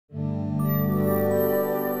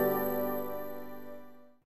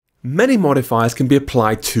Many modifiers can be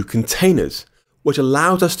applied to containers, which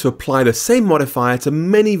allows us to apply the same modifier to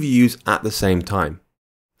many views at the same time.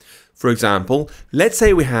 For example, let's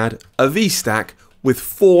say we had a VStack with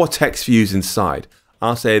 4 text views inside.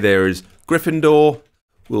 I'll say there is Gryffindor,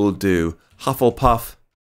 we'll do Hufflepuff,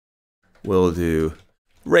 we'll do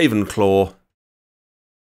Ravenclaw,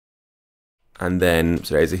 and then,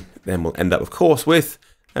 so easy, then we'll end up, of course, with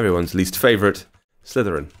everyone's least favourite,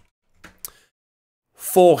 Slytherin.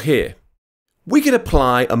 4 here. We could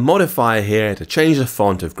apply a modifier here to change the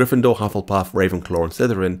font of Gryffindor, Hufflepuff, Ravenclaw, and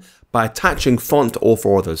Slytherin by attaching font to all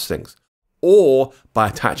 4 of those things, or by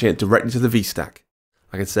attaching it directly to the VStack.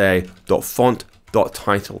 I could say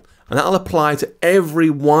 .font.title, and that'll apply to every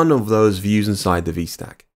one of those views inside the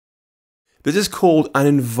VStack. This is called an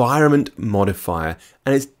environment modifier,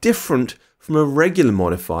 and it's different from a regular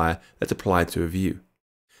modifier that's applied to a view.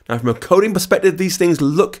 Now, from a coding perspective, these things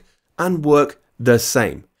look and work the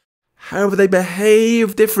same. However, they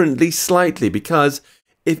behave differently slightly because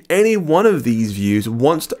if any one of these views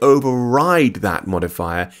wants to override that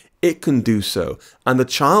modifier, it can do so, and the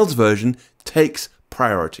child's version takes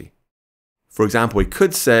priority. For example, we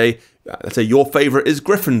could say, let's say your favorite is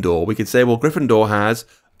Gryffindor. We could say, well, Gryffindor has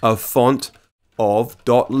a font of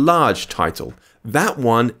 .large title. That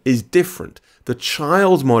one is different. The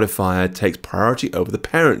child's modifier takes priority over the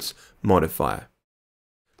parent's modifier.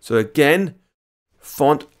 So again,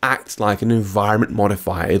 font acts like an environment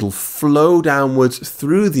modifier. It'll flow downwards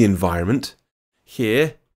through the environment,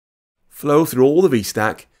 here, flow through all the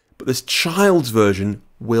VStack, but this child's version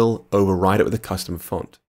will override it with a custom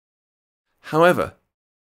font. However,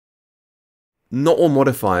 not all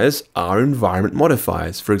modifiers are environment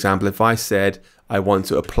modifiers. For example, if I said I want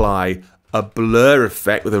to apply a blur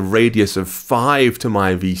effect with a radius of 5 to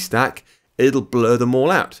my VStack, it'll blur them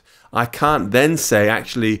all out. I can't then say,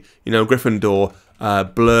 actually, Gryffindor,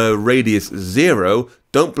 blur radius 0,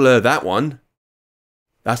 don't blur that one.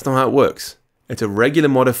 That's not how it works. It's a regular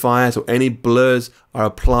modifier, so any blurs are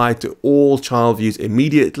applied to all child views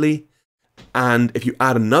immediately. And if you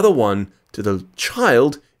add another one to the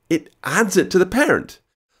child, it adds it to the parent.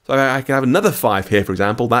 So I can have another 5 here, for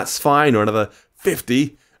example, that's fine, or another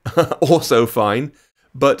 50, also fine,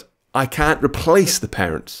 but I can't replace the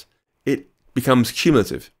parents. It becomes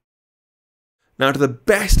cumulative. Now, to the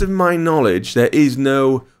best of my knowledge, there is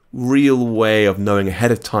no real way of knowing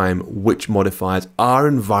ahead of time which modifiers are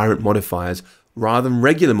environment modifiers rather than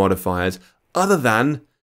regular modifiers, other than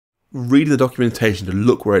reading the documentation to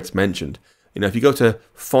look where it's mentioned. If you go to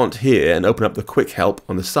font here and open up the quick help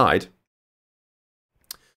on the side,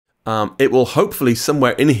 it will hopefully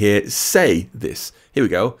somewhere in here say this. Here we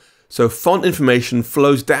go. So font information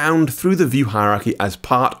flows down through the view hierarchy as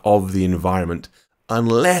part of the environment,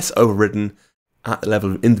 unless overridden at the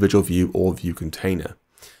level of individual view or view container.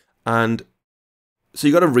 And so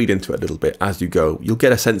you've got to read into it a little bit as you go. You'll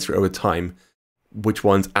get a sense for it over time, which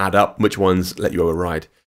ones add up, which ones let you override.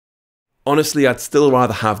 Honestly, I'd still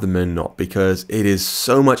rather have them than not, because it is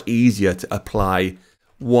so much easier to apply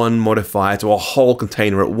one modifier to a whole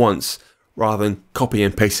container at once, rather than copy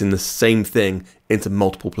and pasting the same thing into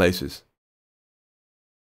multiple places.